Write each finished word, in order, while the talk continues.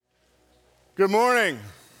Good morning.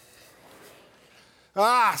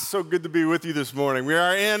 So good to be with you this morning. We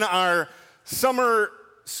are in our Summer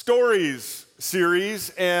Stories series,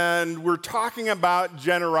 and we're talking about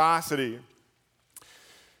generosity.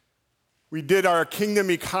 We did our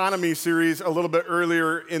Kingdom Economy series a little bit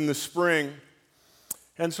earlier in the spring.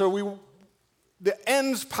 And so the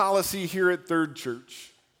ends policy here at Third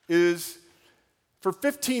Church is, for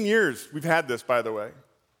 15 years, we've had this, by the way.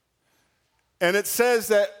 And it says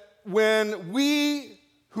that when we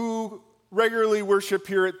who regularly worship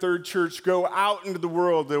here at Third Church go out into the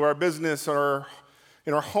world, to our business, in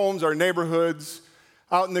our homes, our neighborhoods,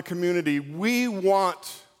 out in the community, we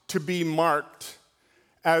want to be marked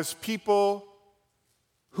as people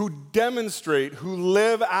who demonstrate, who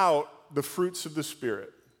live out the fruits of the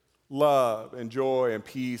Spirit: love and joy and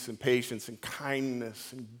peace and patience and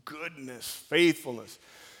kindness and goodness, faithfulness,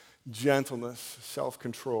 gentleness,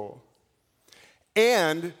 self-control.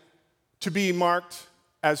 And to be marked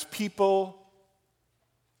as people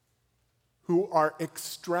who are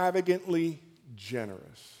extravagantly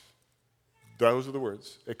generous. Those are the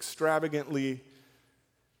words, extravagantly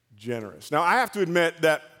generous. Now, I have to admit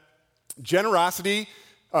that generosity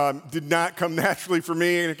did not come naturally for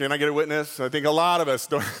me. Can I get a witness? I think a lot of us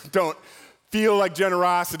don't feel like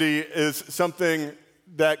generosity is something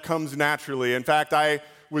that comes naturally. In fact, I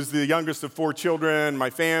was the youngest of 4 children. My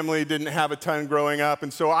family didn't have a ton growing up,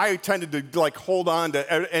 and so I tended to hold on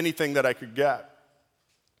to anything that I could get.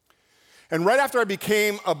 And right after I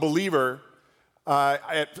became a believer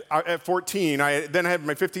at 14, I then had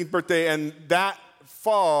my 15th birthday, and that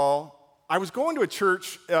fall, I was going to a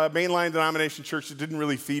church, mainline denomination church that didn't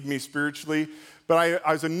really feed me spiritually, but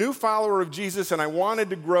I was a new follower of Jesus, and I wanted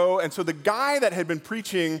to grow. And so the guy that had been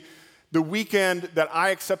preaching the weekend that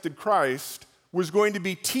I accepted Christ was going to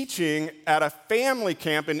be teaching at a family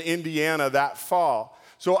camp in Indiana that fall.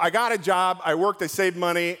 So I got a job, I worked, I saved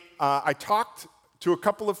money. I talked to a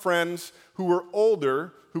couple of friends who were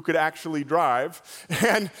older, who could actually drive,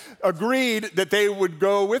 and agreed that they would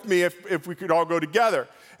go with me if we could all go together.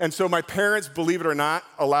 And so my parents, believe it or not,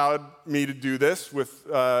 allowed me to do this with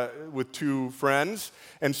 2 friends.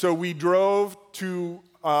 And so we drove to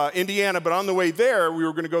Indiana, but on the way there, we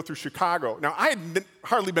were going to go through Chicago. Now, I had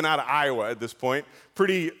hardly been out of Iowa at this point,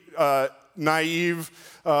 pretty naive,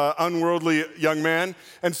 unworldly young man.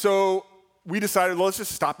 And so we decided, well, let's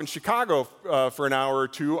just stop in Chicago for an hour or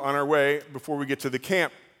 2 on our way before we get to the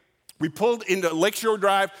camp. We pulled into Lakeshore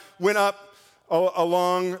Drive, went up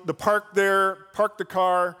along the park there, parked the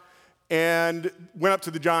car, and went up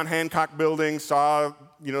to the John Hancock building, saw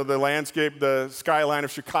the landscape, the skyline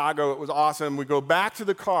of Chicago. It was awesome. We go back to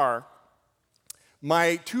the car.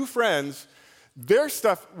 My 2 friends, their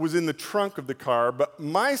stuff was in the trunk of the car, but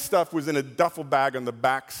my stuff was in a duffel bag on the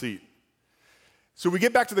back seat. So we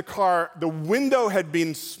get back to the car. The window had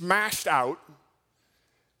been smashed out,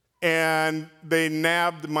 and they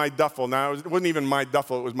nabbed my duffel. Now, it wasn't even my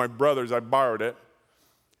duffel. It was my brother's. I borrowed it.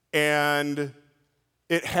 And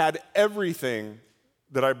it had everything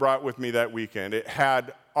that I brought with me that weekend. It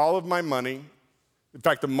had all of my money. In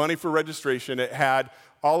fact, the money for registration. It had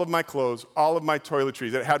all of my clothes, all of my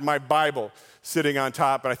toiletries. It had my Bible sitting on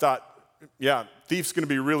top. And I thought, yeah, thief's going to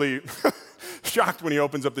be really shocked when he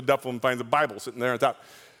opens up the duffel and finds a Bible sitting there on top.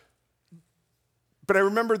 But I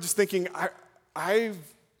remember just thinking, I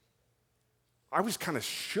was kind of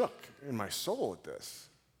shook in my soul at this.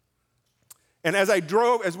 And as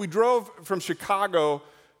we drove from Chicago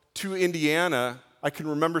to Indiana, I can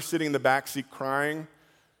remember sitting in the back seat crying.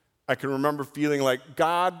 I can remember feeling like,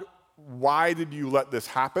 God, why did you let this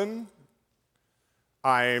happen?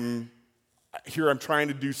 I'm trying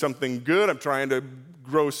to do something good. I'm trying to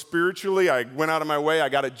grow spiritually. I went out of my way. I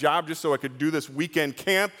got a job just so I could do this weekend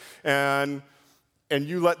camp, and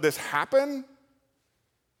you let this happen?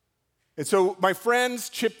 And so my friends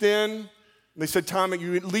chipped in. They said, Tom,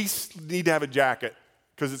 you at least need to have a jacket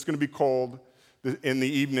because it's going to be cold in the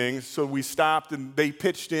evenings. So we stopped, and they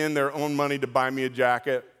pitched in their own money to buy me a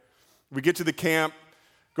jacket. We get to the camp,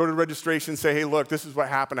 go to registration, say, hey, look, this is what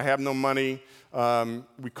happened. I have no money.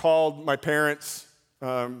 We called my parents,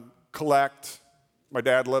 collect. My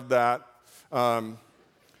dad loved that.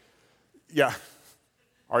 Yeah.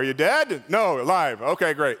 Are you dead? No, alive.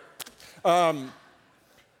 Okay, great. I'm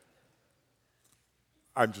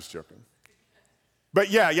just joking. But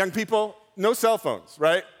yeah, young people, no cell phones,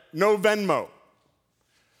 right? No Venmo.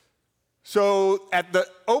 So at the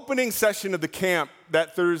opening session of the camp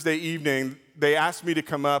that Thursday evening, they asked me to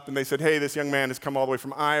come up, and they said, hey, this young man has come all the way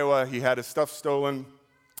from Iowa. He had his stuff stolen.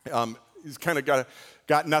 He's kind of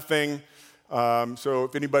got nothing. So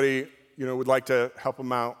if anybody would like to help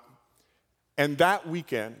him out. And that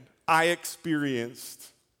weekend, I experienced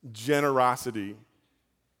generosity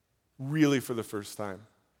really for the first time.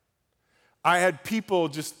 I had people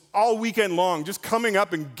just all weekend long just coming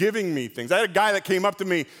up and giving me things. I had a guy that came up to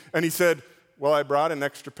me and he said, well, I brought an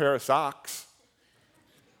extra pair of socks.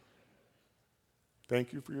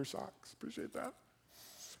 Thank you for your socks. Appreciate that.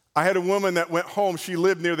 I had a woman that went home. She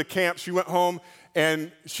lived near the camp. She went home and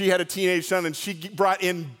she had a teenage son and she brought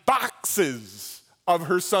in boxes of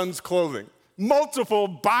her son's clothing. Multiple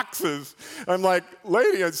boxes. I'm like,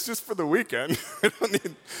 lady, it's just for the weekend. I don't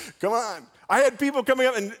need, come on. I had people coming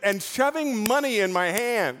up and shoving money in my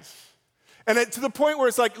hands. And to the point where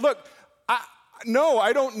it's like, look,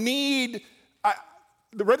 I don't need,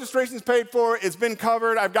 the registration's paid for, it's been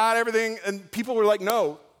covered, I've got everything. And people were like,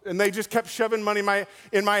 no. And they just kept shoving money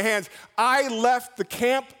in my hands. I left the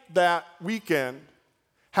camp that weekend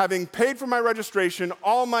having paid for my registration,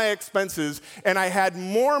 all my expenses, and I had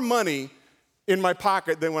more money in my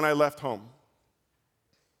pocket than when I left home.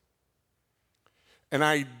 And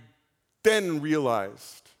I then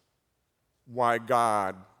realized why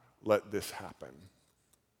God let this happen.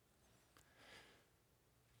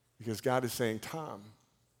 Because God is saying, Tom,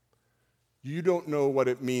 you don't know what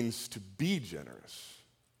it means to be generous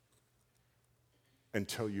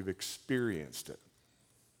until you've experienced it.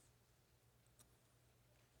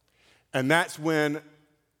 And that's when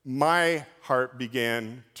my heart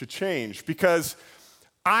began to change, because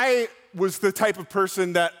I was the type of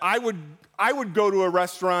person that I would go to a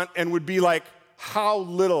restaurant and would be like, how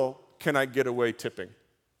little can I get away tipping?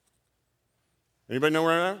 Anybody know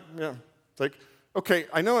where I'm at? Yeah. It's like, okay,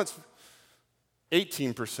 I know it's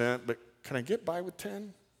 18%, but can I get by with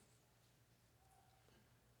 10?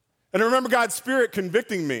 And I remember God's Spirit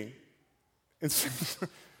convicting me and saying,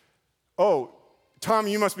 oh, Tom,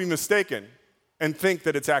 you must be mistaken and think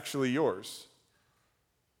that it's actually yours.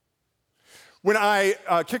 When I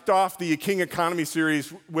kicked off the King Economy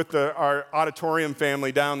series with our auditorium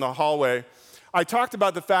family down the hallway, I talked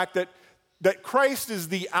about the fact that Christ is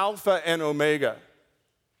the Alpha and Omega,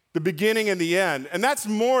 the beginning and the end. And that's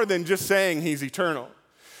more than just saying he's eternal.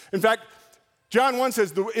 In fact, John 1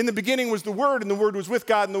 says, in the beginning was the Word, and the Word was with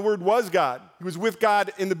God, and the Word was God. He was with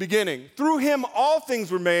God in the beginning. Through him all things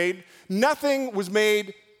were made. Nothing was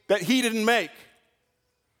made that he didn't make.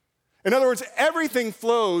 In other words, everything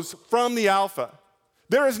flows from the Alpha.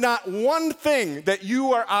 There is not one thing that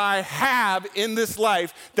you or I have in this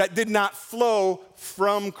life that did not flow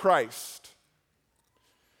from Christ.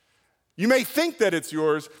 You may think that it's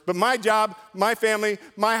yours, but my job, my family,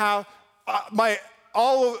 my house,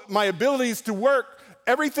 all of my abilities to work,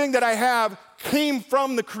 everything that I have came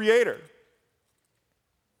from the Creator.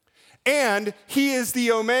 And he is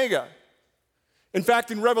the Omega. In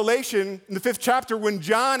fact, in Revelation, in the 5th chapter, when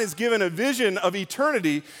John is given a vision of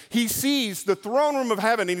eternity, he sees the throne room of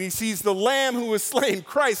heaven and he sees the Lamb who was slain,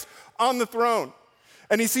 Christ, on the throne.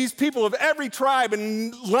 And he sees people of every tribe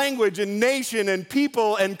and language and nation and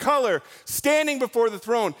people and color standing before the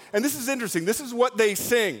throne. And this is interesting. This is what they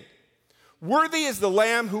sing. Worthy is the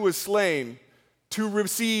Lamb who was slain to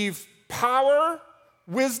receive power,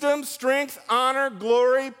 wisdom, strength, honor,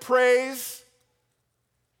 glory, praise,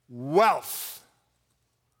 wealth.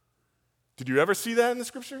 Did you ever see that in the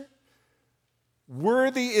scripture?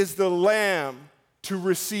 Worthy is the Lamb to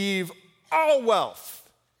receive all wealth.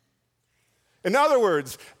 In other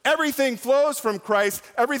words, everything flows from Christ.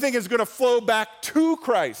 Everything is going to flow back to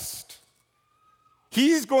Christ.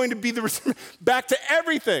 He's going to be the back to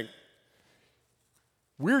everything.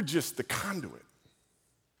 We're just the conduit.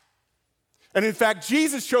 And in fact,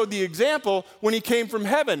 Jesus showed the example when he came from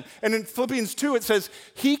heaven. And in Philippians 2, it says,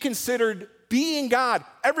 he considered being God,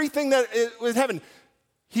 everything that was heaven.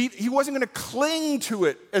 He wasn't going to cling to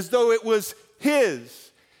it as though it was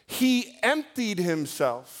his. He emptied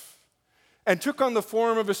himself and took on the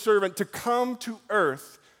form of a servant to come to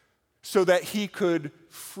earth so that he could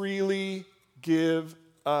freely give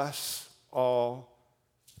us all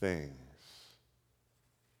things.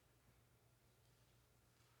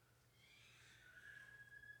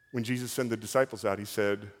 When Jesus sent the disciples out, he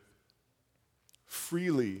said,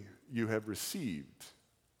 freely you have received,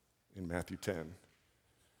 in Matthew 10,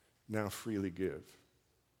 now freely give.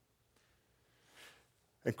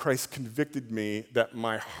 And Christ convicted me that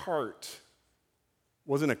my heart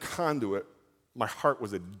wasn't a conduit, my heart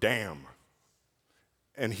was a dam.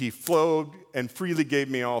 And he flowed and freely gave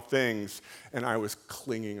me all things, and I was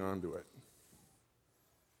clinging onto it.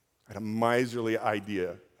 I had a miserly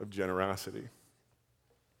idea of generosity.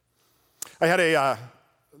 I had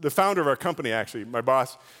the founder of our company, actually, my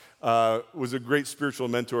boss, was a great spiritual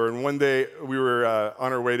mentor. And one day we were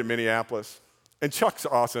on our way to Minneapolis. And Chuck's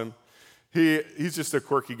awesome. He's just a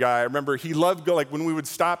quirky guy. I remember he loved like when we would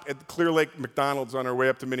stop at the Clear Lake McDonald's on our way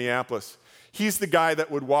up to Minneapolis. He's the guy that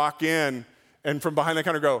would walk in and from behind the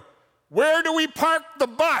counter go, "Where do we park the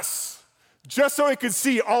bus?" Just so he could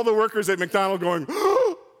see all the workers at McDonald's going,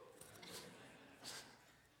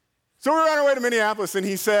 So we were on our way to Minneapolis, and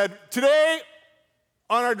he said, "Today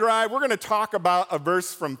on our drive, we're going to talk about a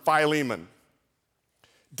verse from Philemon."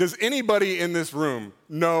 Does anybody in this room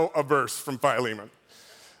know a verse from Philemon?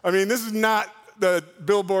 I mean, this is not the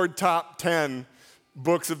Billboard top 10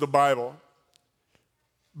 books of the Bible.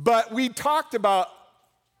 But we talked about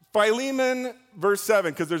Philemon, verse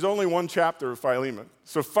 7, because there's only one chapter of Philemon.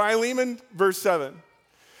 So Philemon, verse 7.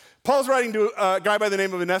 Paul's writing to a guy by the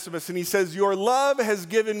name of Onesimus, and he says, "Your love has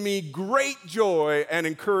given me great joy and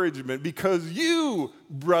encouragement because you,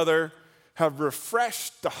 brother, have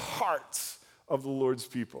refreshed the hearts of the Lord's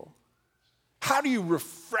people." How do you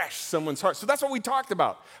refresh someone's heart? So that's what we talked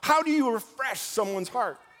about. How do you refresh someone's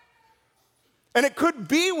heart? And it could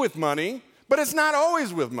be with money, but it's not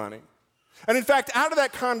always with money. And in fact, out of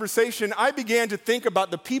that conversation, I began to think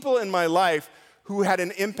about the people in my life who had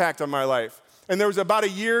an impact on my life. And there was about a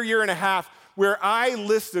year and a half, where I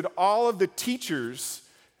listed all of the teachers,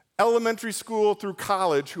 elementary school through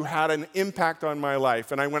college, who had an impact on my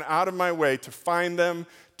life. And I went out of my way to find them,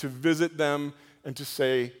 to visit them, and to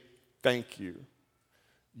say, "Thank you.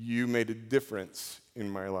 You made a difference in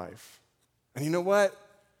my life." And you know what?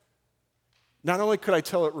 Not only could I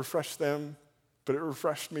tell it refreshed them, but it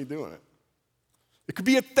refreshed me doing it. It could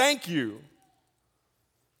be a thank you.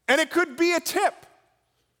 And it could be a tip.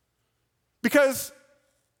 Because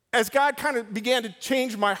as God kind of began to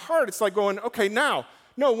change my heart, it's like going, okay, no,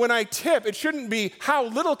 when I tip, it shouldn't be how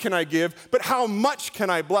little can I give, but how much can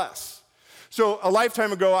I bless? So a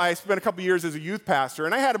lifetime ago, I spent a couple years as a youth pastor,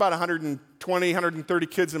 and I had about 120, 130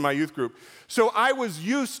 kids in my youth group. So I was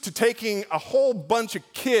used to taking a whole bunch of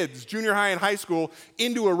kids, junior high and high school,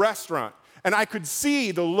 into a restaurant, and I could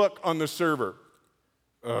see the look on the server.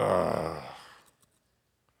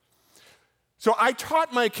 So I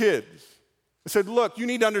taught my kids. I said, "Look, you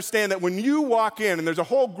need to understand that when you walk in, and there's a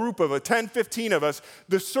whole group of 10, 15 of us,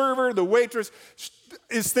 the server, the waitress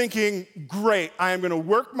is thinking, great, I am going to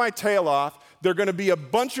work my tail off. They're going to be a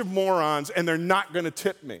bunch of morons, and they're not going to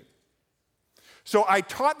tip me." So I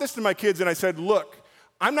taught this to my kids, and I said, "Look,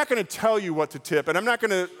 I'm not going to tell you what to tip, and I'm not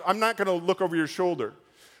going to look over your shoulder,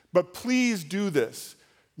 but please do this.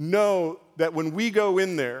 Know that when we go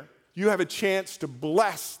in there, you have a chance to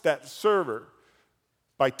bless that server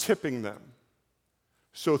by tipping them.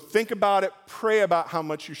 So think about it, pray about how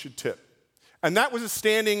much you should tip." And that was a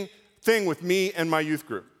standing thing with me and my youth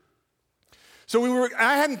group. So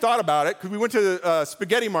I hadn't thought about it, because we went to the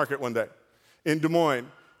spaghetti market one day in Des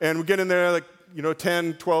Moines, and we get in there,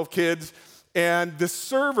 10, 12 kids, and the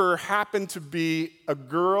server happened to be a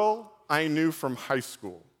girl I knew from high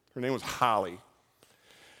school. Her name was Holly.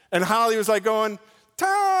 And Holly was like going,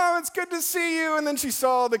 "Tom, it's good to see you." And then she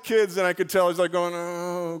saw the kids, and I could tell she was like going,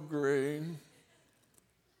 "Oh, great."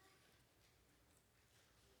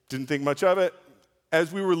 Didn't think much of it.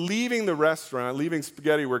 As we were leaving the restaurant, leaving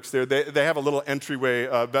Spaghetti Works there, they have a little entryway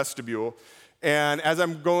vestibule. And as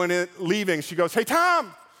I'm leaving, she goes, "Hey,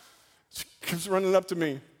 Tom!" She comes running up to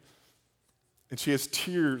me. And she has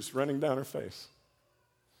tears running down her face.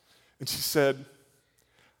 And she said,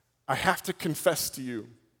 "I have to confess to you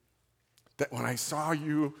that when I saw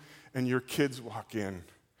you and your kids walk in,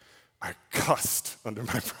 I cussed under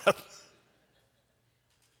my breath."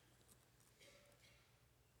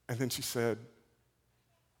 And then she said,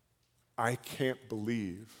 "I can't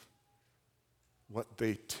believe what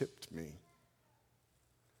they tipped me.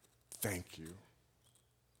 Thank you."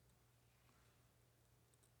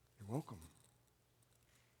 You're welcome.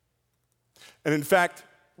 And in fact,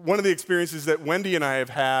 one of the experiences that Wendy and I have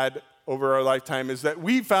had over our lifetime is that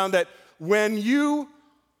we found that when you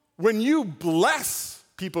bless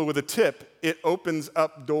people with a tip, it opens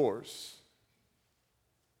up doors.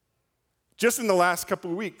 Just in the last couple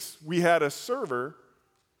of weeks, we had a server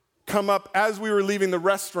come up as we were leaving the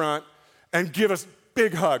restaurant and give us a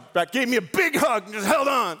big hug. In fact, gave me a big hug and just held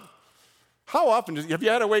on. How often have you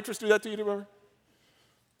had a waitress do that to you before?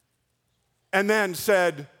 And then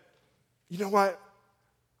said, "You know what?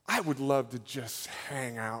 I would love to just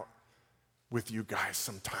hang out with you guys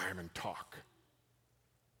sometime and talk."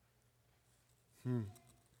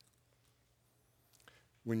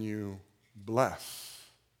 When you bless.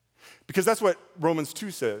 Because that's what Romans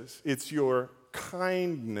 2 says. It's your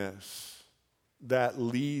kindness that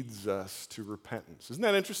leads us to repentance. Isn't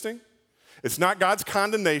that interesting? It's not God's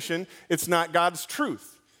condemnation. It's not God's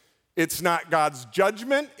truth. It's not God's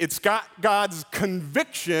judgment. It's got God's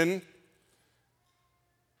conviction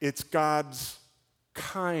It's God's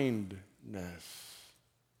kindness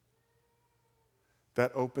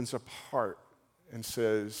that opens up heart and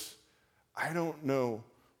says, I don't know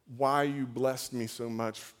why you blessed me so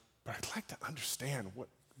much, but I'd like to understand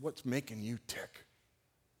what's making you tick.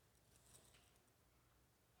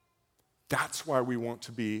 That's why we want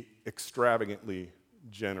to be extravagantly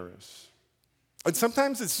generous. And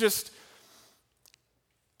sometimes it's just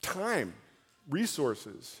time,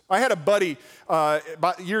 resources. I had a buddy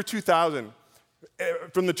about the year 2000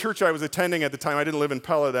 from the church I was attending at the time. I didn't live in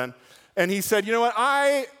Pella then. And he said, you know what,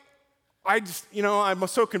 I just, I'm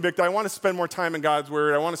so convicted. I want to spend more time in God's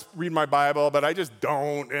Word. I want to read my Bible, but I just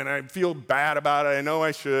don't, and I feel bad about it. I know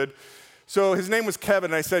I should. So his name was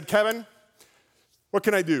Kevin, and I said, Kevin, what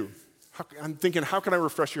can I do? I'm thinking, how can I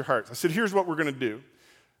refresh your heart? I said, here's what we're going to do.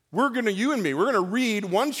 You and me, we're going to read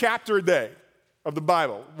one chapter a day of the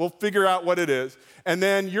Bible. We'll figure out what it is. And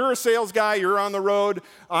then you're a sales guy, you're on the road.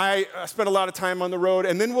 I spend a lot of time on the road.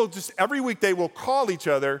 And then every weekday, we'll call each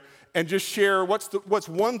other and just share what's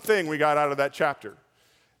one thing we got out of that chapter.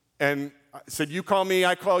 And I said, you call me,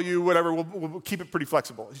 I call you, whatever. We'll keep it pretty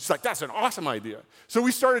flexible. He's like, that's an awesome idea. So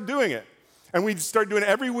we started doing it. And we started doing it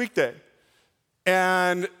every weekday.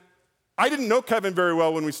 And I didn't know Kevin very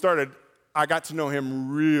well when we started. I got to know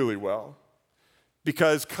him really well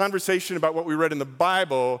because conversation about what we read in the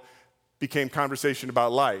Bible became conversation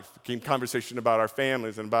about life, became conversation about our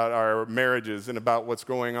families and about our marriages and about what's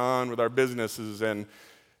going on with our businesses. And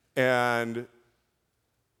then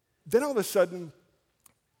all of a sudden,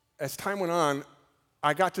 as time went on,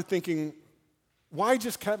 I got to thinking, why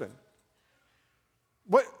just Kevin?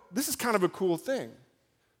 This is kind of a cool thing.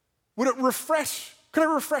 Could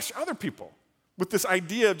I refresh other people with this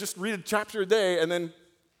idea of just read a chapter a day and then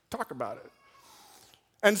talk about it?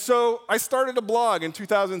 And so I started a blog in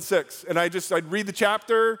 2006, and I'd read the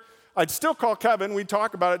chapter. I'd still call Kevin. We'd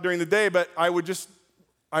talk about it during the day, but I would just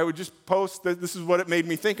post that this is what it made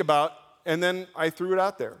me think about, and then I threw it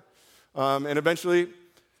out there. And eventually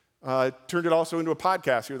turned it also into a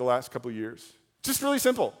podcast here the last couple of years. Just really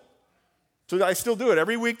simple. So I still do it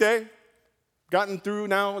every weekday. Gotten through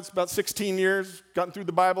now, it's about 16 years, gotten through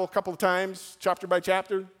the Bible a couple of times, chapter by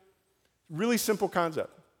chapter. Really simple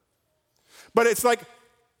concept. But it's like,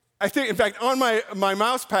 I think, in fact, on my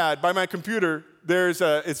mouse pad by my computer,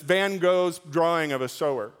 it's Van Gogh's drawing of a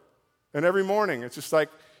sower. And every morning, it's just like,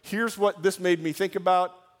 here's what this made me think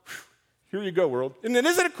about. Here you go, world. And then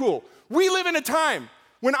isn't it cool? We live in a time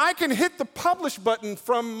when I can hit the publish button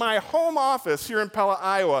from my home office here in Pella,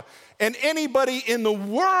 Iowa, and anybody in the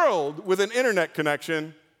world with an internet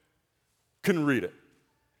connection can read it.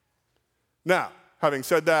 Now, having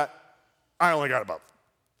said that, I only got about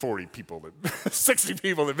 60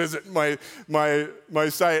 people that visit my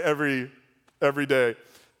site every day.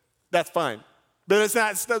 That's fine. But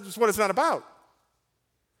that's what it's not about.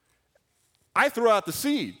 I throw out the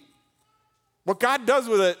seed. What God does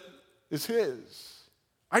with it is His.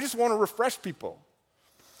 I just want to refresh people.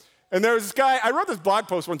 And there was this guy, I wrote this blog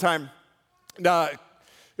post one time. It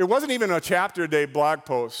wasn't even a chapter a day blog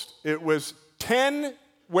post. It was 10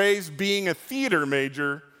 ways being a theater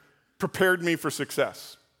major prepared me for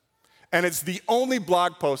success. And it's the only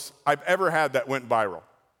blog post I've ever had that went viral.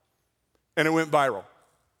 And it went viral.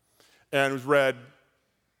 And it was read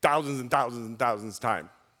thousands and thousands and thousands of times.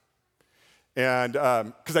 And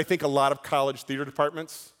because I think a lot of college theater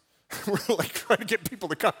departments were like trying to get people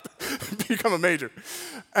to become a major.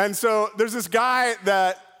 And so there's this guy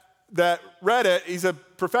that read it. He's a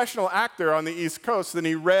professional actor on the East Coast, and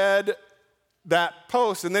he read that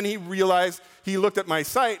post, and then he realized, he looked at my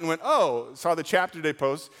site and went, saw the chapter day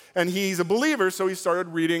post, and he's a believer, so he started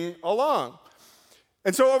reading along.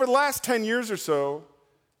 And so over the last 10 years or so,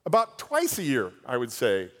 about twice a year, I would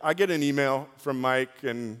say, I get an email from Mike,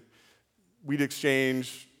 and we'd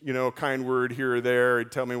exchange, a kind word here or there.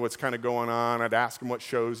 He'd tell me what's kind of going on. I'd ask him what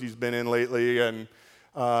shows he's been in lately, and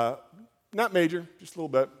not major, just a little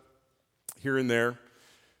bit here and there.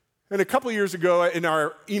 And a couple of years ago in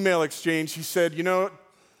our email exchange, he said,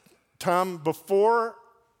 Tom, before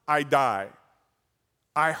I die,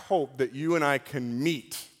 I hope that you and I can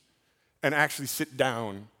meet and actually sit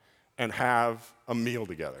down and have a meal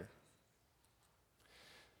together.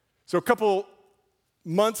 So a couple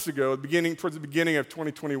months ago, towards the beginning of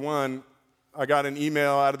 2021, I got an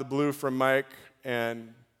email out of the blue from Mike,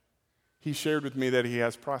 and he shared with me that he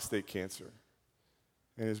has prostate cancer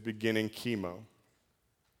and is beginning chemo.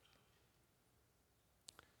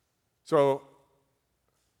 So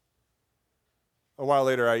a while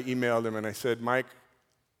later, I emailed him and I said, Mike,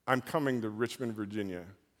 I'm coming to Richmond, Virginia,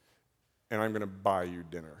 and I'm going to buy you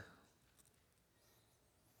dinner.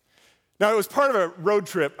 Now, it was part of a road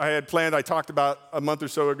trip I had planned, I talked about a month or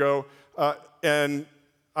so ago, and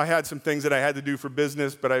I had some things that I had to do for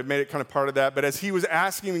business, but I made it kind of part of that. But as he was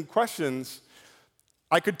asking me questions,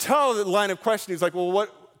 I could tell the line of questioning. He's like, well,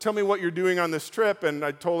 tell me what you're doing on this trip. And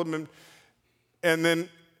I told him, and then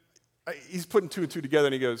he's putting two and two together,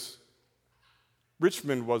 and he goes,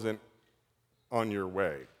 Richmond wasn't on your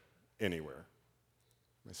way anywhere.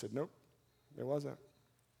 I said, nope, it wasn't.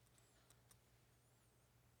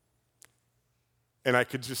 And I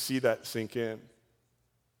could just see that sink in.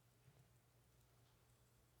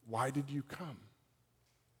 Why did you come?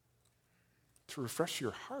 To refresh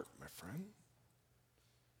your heart, my friend.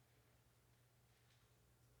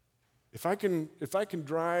 If I can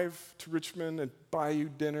drive to Richmond and buy you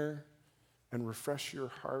dinner and refresh your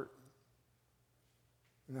heart,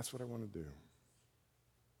 then that's what I want to do.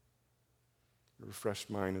 Refresh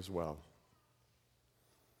mine as well.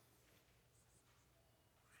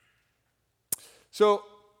 So,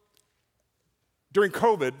 during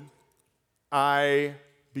COVID, I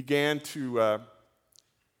began to,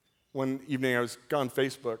 one evening I was on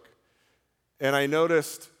Facebook, and I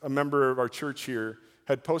noticed a member of our church here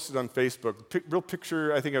had posted on Facebook, real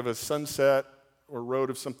picture, I think, of a sunset or road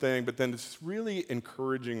of something, but then this really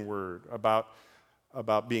encouraging word about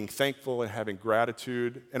being thankful and having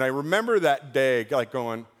gratitude. And I remember that day like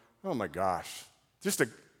going, oh my gosh,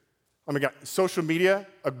 social media,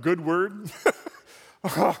 a good word.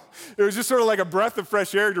 It was just sort of like a breath of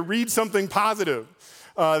fresh air to read something positive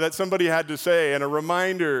that somebody had to say, and a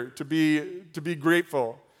reminder to be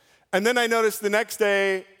grateful. And then I noticed the next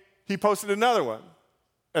day he posted another one.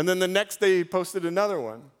 And then the next day he posted another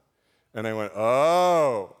one. And I went,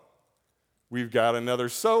 oh, we've got another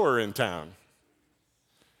sower in town.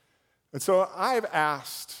 And so I've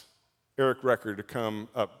asked Eric Recker to come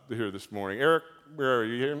up here this morning. Eric, where are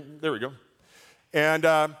you here? There we go.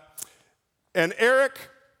 And Eric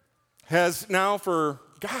has now for,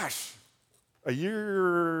 over a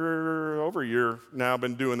year now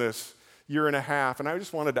been doing this, year and a half. And I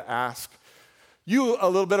just wanted to ask you a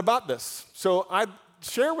little bit about this. So I'd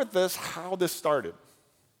share with us how this started.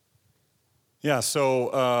 Yeah, so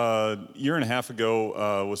a year and a half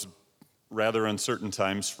ago was rather uncertain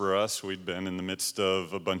times for us. We'd been in the midst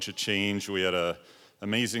of a bunch of change. We had an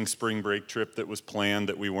amazing spring break trip that was planned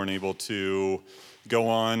that we weren't able to go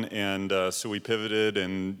on, and so we pivoted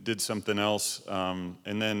and did something else.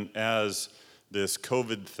 And then as this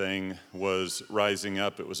COVID thing was rising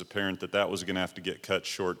up, it was apparent that was going to have to get cut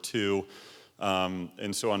short too.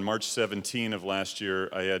 And so on March 17 of last year,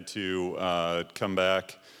 I had to come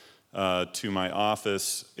back to my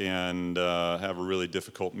office and have a really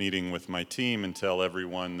difficult meeting with my team and tell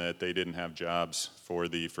everyone that they didn't have jobs for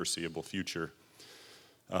the foreseeable future.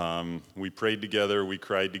 We prayed together, we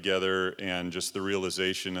cried together, and just the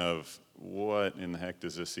realization of what in the heck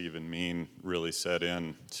does this even mean really set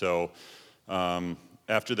in. So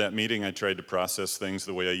after that meeting, I tried to process things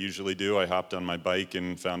the way I usually do. I hopped on my bike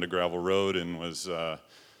and found a gravel road and was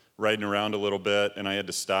riding around a little bit, and I had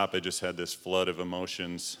to stop. I just had this flood of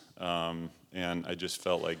emotions, and I just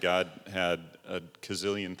felt like God had a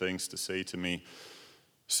gazillion things to say to me.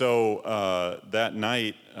 So that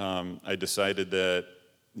night, I decided that,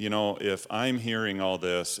 if I'm hearing all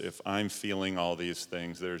this, if I'm feeling all these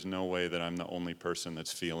things, there's no way that I'm the only person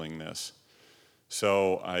that's feeling this.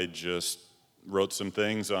 So I just wrote some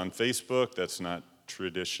things on Facebook. That's not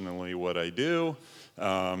traditionally what I do,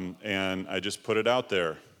 and I just put it out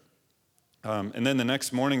there. And then the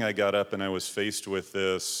next morning I got up and I was faced with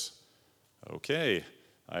this, okay,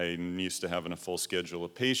 I'm used to having a full schedule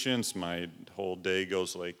of patients. My whole day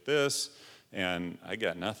goes like this, and I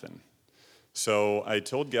got nothing. So I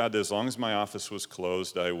told God that as long as my office was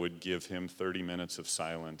closed, I would give him 30 minutes of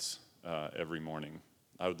silence every morning.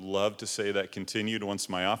 I would love to say that continued once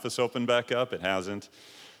my office opened back up. It hasn't.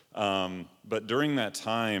 But during that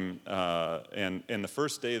time, and the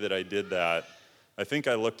first day that I did that, I think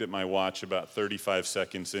I looked at my watch about 35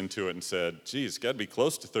 seconds into it and said, geez, got to be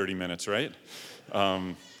close to 30 minutes, right?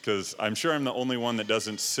 Because I'm sure I'm the only one that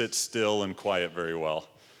doesn't sit still and quiet very well.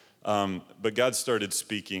 But God started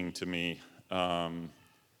speaking to me, not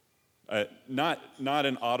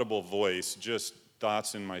an audible voice, just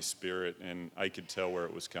thoughts in my spirit, and I could tell where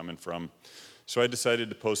it was coming from. So I decided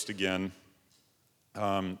to post again,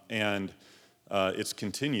 and it's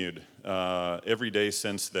continued every day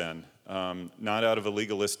since then. Not out of a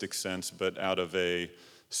legalistic sense, but out of a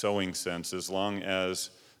sowing sense. As long as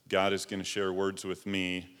God is going to share words with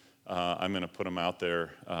me, I'm going to put them out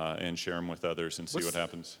there and share them with others and see what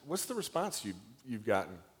happens. What's the response you've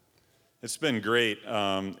gotten? It's been great.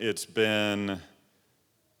 It's been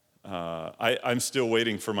I'm still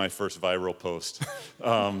waiting for my first viral post,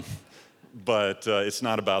 but it's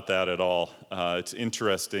not about that at all. It's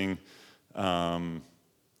interesting.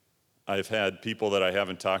 I've had people that I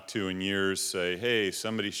haven't talked to in years say, hey,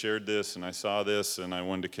 somebody shared this and I saw this and I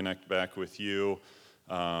wanted to connect back with you.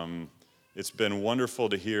 It's been wonderful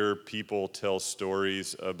to hear people tell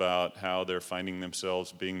stories about how they're finding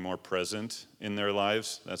themselves being more present in their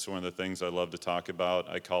lives. That's one of the things I love to talk about.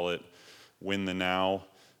 I call it win the now,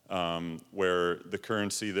 where the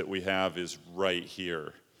currency that we have is right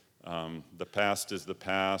here. The past is the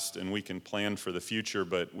past, and we can plan for the future,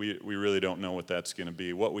 but we really don't know what that's going to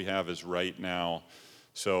be. What we have is right now.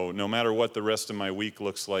 So no matter what the rest of my week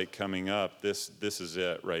looks like coming up, this is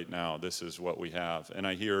it right now. This is what we have. And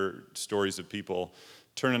I hear stories of people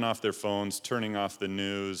turning off their phones, turning off the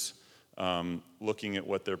news, looking at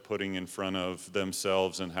what they're putting in front of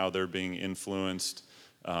themselves and how they're being influenced,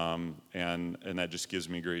 and that just gives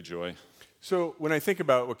me great joy. So when I think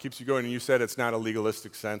about what keeps you going, and you said it's not a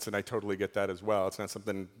legalistic sense, and I totally get that as well. It's not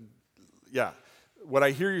something, yeah. What I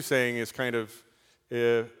hear you saying is kind of,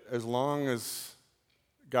 as long as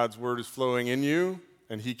God's word is flowing in you,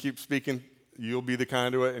 and he keeps speaking, you'll be the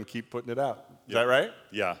conduit and keep putting it out. Is that right?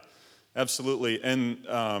 Yeah, absolutely. And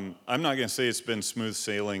I'm not going to say it's been smooth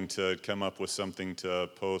sailing to come up with something to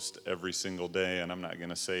post every single day, and I'm not going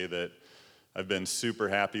to say that I've been super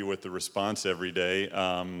happy with the response every day.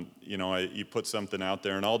 You put something out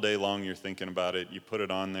there, and all day long you're thinking about it. You put it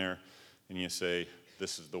on there, and you say,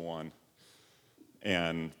 this is the one.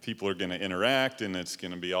 And people are going to interact, and it's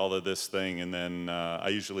going to be all of this thing. And then I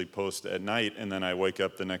usually post at night, and then I wake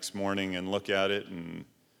up the next morning and look at it, and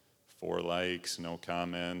 4 likes, no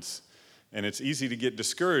comments. And it's easy to get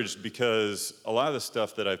discouraged because a lot of the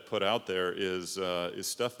stuff that I've put out there is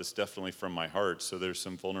stuff that's definitely from my heart, so there's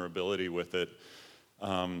some vulnerability with it.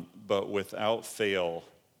 But without fail,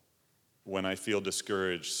 when I feel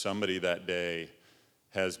discouraged, somebody that day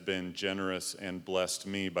has been generous and blessed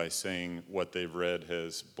me by saying what they've read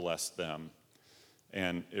has blessed them.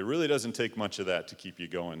 And it really doesn't take much of that to keep you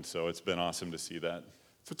going, so it's been awesome to see that.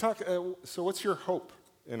 So what's your hope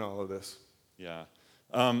in all of this? Yeah.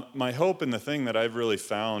 My hope and the thing that I've really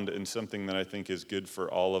found, and something that I think is good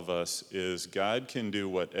for all of us, is God can do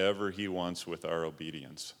whatever he wants with our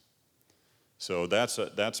obedience. So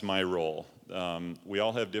that's my role. We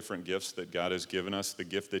all have different gifts that God has given us. The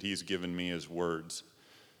gift that he's given me is words.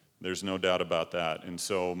 There's no doubt about that. And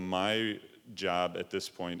so my job at this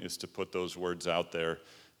point is to put those words out there,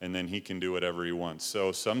 and then he can do whatever he wants.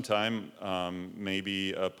 So sometime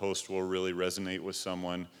maybe a post will really resonate with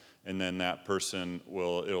someone, and then that person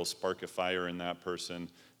it'll spark a fire in that person,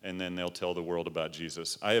 and then they'll tell the world about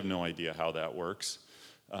Jesus. I have no idea how that works.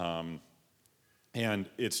 And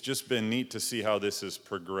it's just been neat to see how this has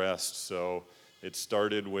progressed. So it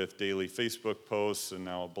started with daily Facebook posts, and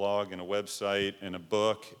now a blog and a website and a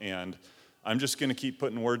book, and I'm just going to keep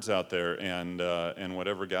putting words out there, and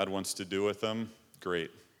whatever God wants to do with them, great.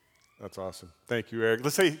 That's awesome. Thank you, Eric.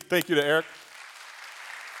 Let's say thank you to Eric.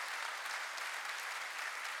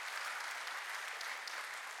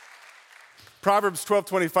 Proverbs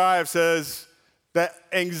 12:25 says that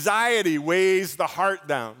anxiety weighs the heart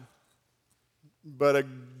down, but a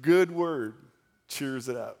good word cheers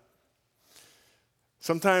it up.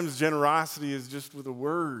 Sometimes generosity is just with a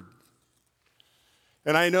word.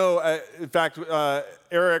 And I know, in fact,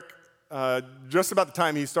 Eric, just about the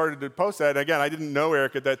time he started to post that, again, I didn't know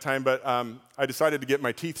Eric at that time, but I decided to get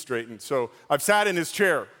my teeth straightened. So I've sat in his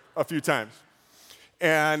chair a few times.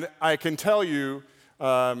 And I can tell you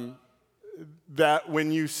that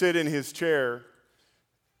when you sit in his chair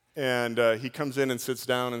and he comes in and sits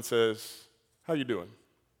down and says, "How you doing?"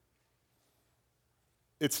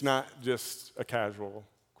 It's not just a casual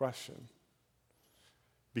question,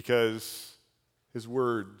 because his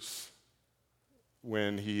words,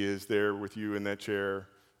 when he is there with you in that chair,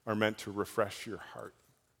 are meant to refresh your heart.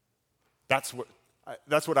 That's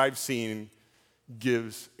what I've seen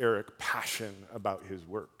gives Eric passion about his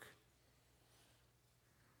work.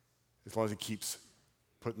 As long as he keeps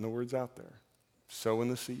putting the words out there, sowing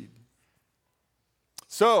the seed.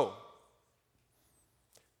 So,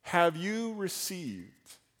 have you received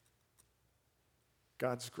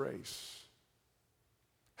God's grace?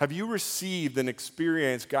 Have you received and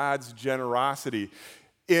experienced God's generosity?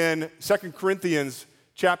 In 2 Corinthians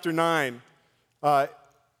chapter 9,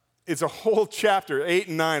 it's a whole chapter, 8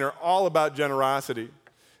 and 9 are all about generosity.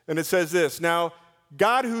 And it says this, "Now,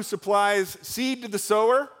 God who supplies seed to the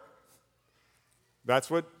sower," that's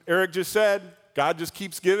what Eric just said, God just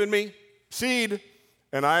keeps giving me seed,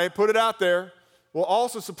 and I put it out there, "will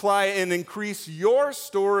also supply and increase your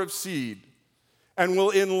store of seed and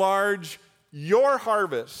will enlarge your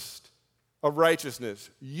harvest of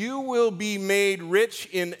righteousness. You will be made rich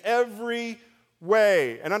in every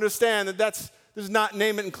way. And understand that this is not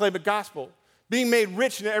name it and claim it gospel. Being made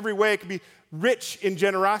rich in every way can be rich in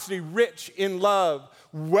generosity, rich in love,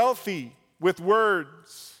 wealthy with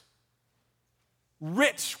words,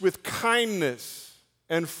 rich with kindness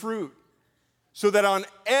and fruit, so that on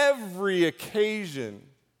every occasion,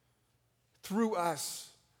 through us,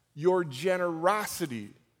 your generosity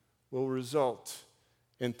will result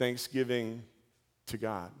in thanksgiving to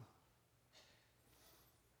God.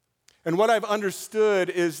 And what I've understood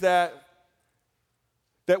is that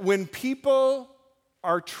when people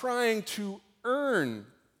are trying to earn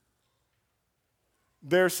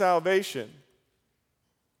their salvation,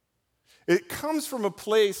 it comes from a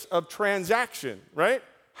place of transaction, right?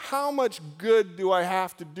 How much good do I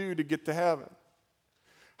have to do to get to heaven?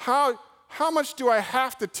 How much do I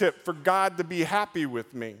have to tip for God to be happy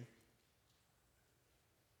with me?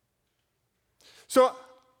 So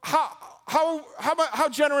how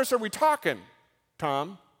generous are we talking,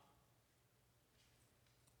 Tom?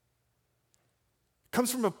 It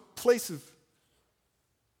comes from a place of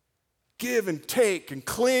give and take and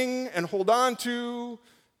cling and hold on to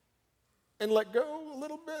and let go a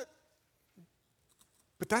little bit.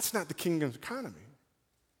 But that's not the kingdom's economy.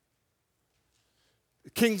 The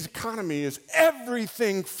king's economy is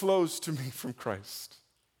everything flows to me from Christ.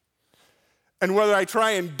 And whether I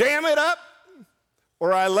try and dam it up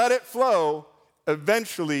or I let it flow,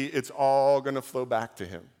 eventually it's all going to flow back to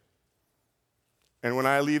him. And when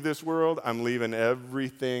I leave this world, I'm leaving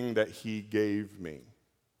everything that he gave me.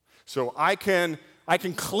 So I can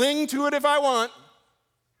cling to it if I want,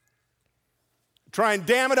 try and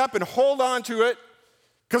dam it up and hold on to it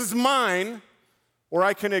because it's mine, or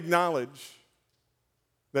I can acknowledge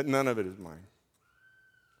that none of it is mine.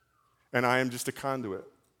 And I am just a conduit.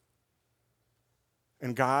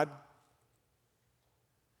 And God,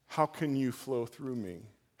 how can you flow through me?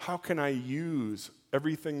 How can I use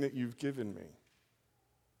everything that you've given me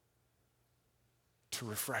to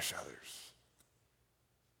refresh others?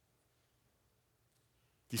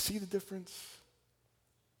 Do you see the difference?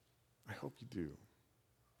 I hope you do.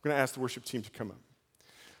 I'm going to ask the worship team to come up.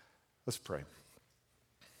 Let's pray.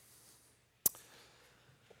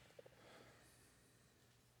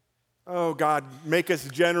 Oh, God, make us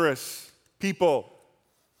generous people.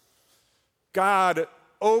 God,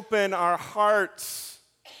 open our hearts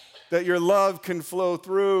that your love can flow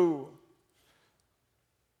through.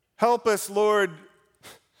 Help us, Lord.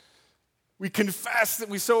 We confess that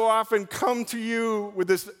we so often come to you with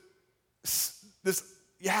this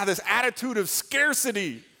attitude of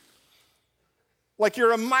scarcity. Like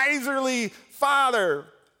you're a miserly father,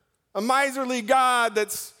 a miserly God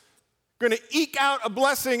that's going to eke out a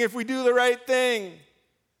blessing if we do the right thing.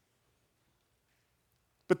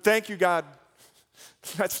 But thank you, God,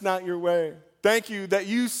 that's not your way. Thank you that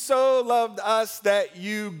you so loved us that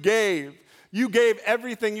you gave. You gave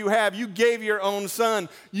everything you have. You gave your own son.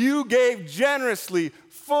 You gave generously,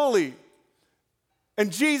 fully.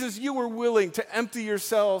 And Jesus, you were willing to empty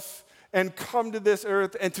yourself and come to this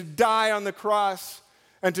earth and to die on the cross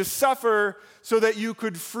and to suffer so that you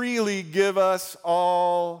could freely give us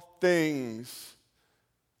all things.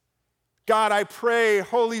 God, I pray,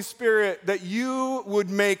 Holy Spirit, that you would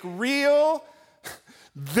make real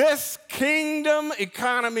this kingdom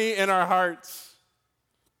economy in our hearts.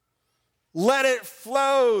 Let it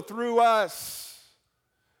flow through us.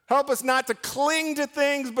 Help us not to cling to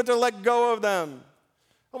things, but to let go of them.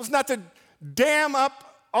 Help us not to dam up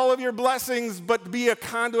all of your blessings, but be a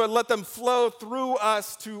conduit. Let them flow through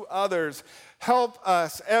us to others. Help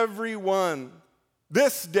us, everyone,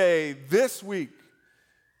 this day, this week,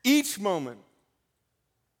 each moment,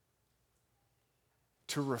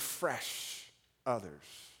 to refresh others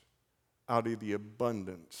out of the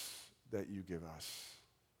abundance that you give us.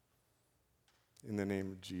 In the name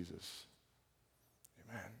of Jesus,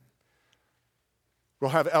 amen. We'll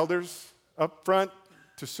have elders up front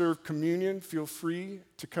to serve communion. Feel free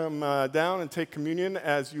to come down and take communion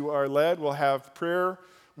as you are led. We'll have prayer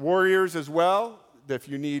warriors as well. If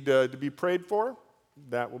you need to be prayed for,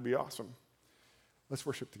 that will be awesome. Let's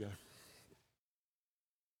worship together.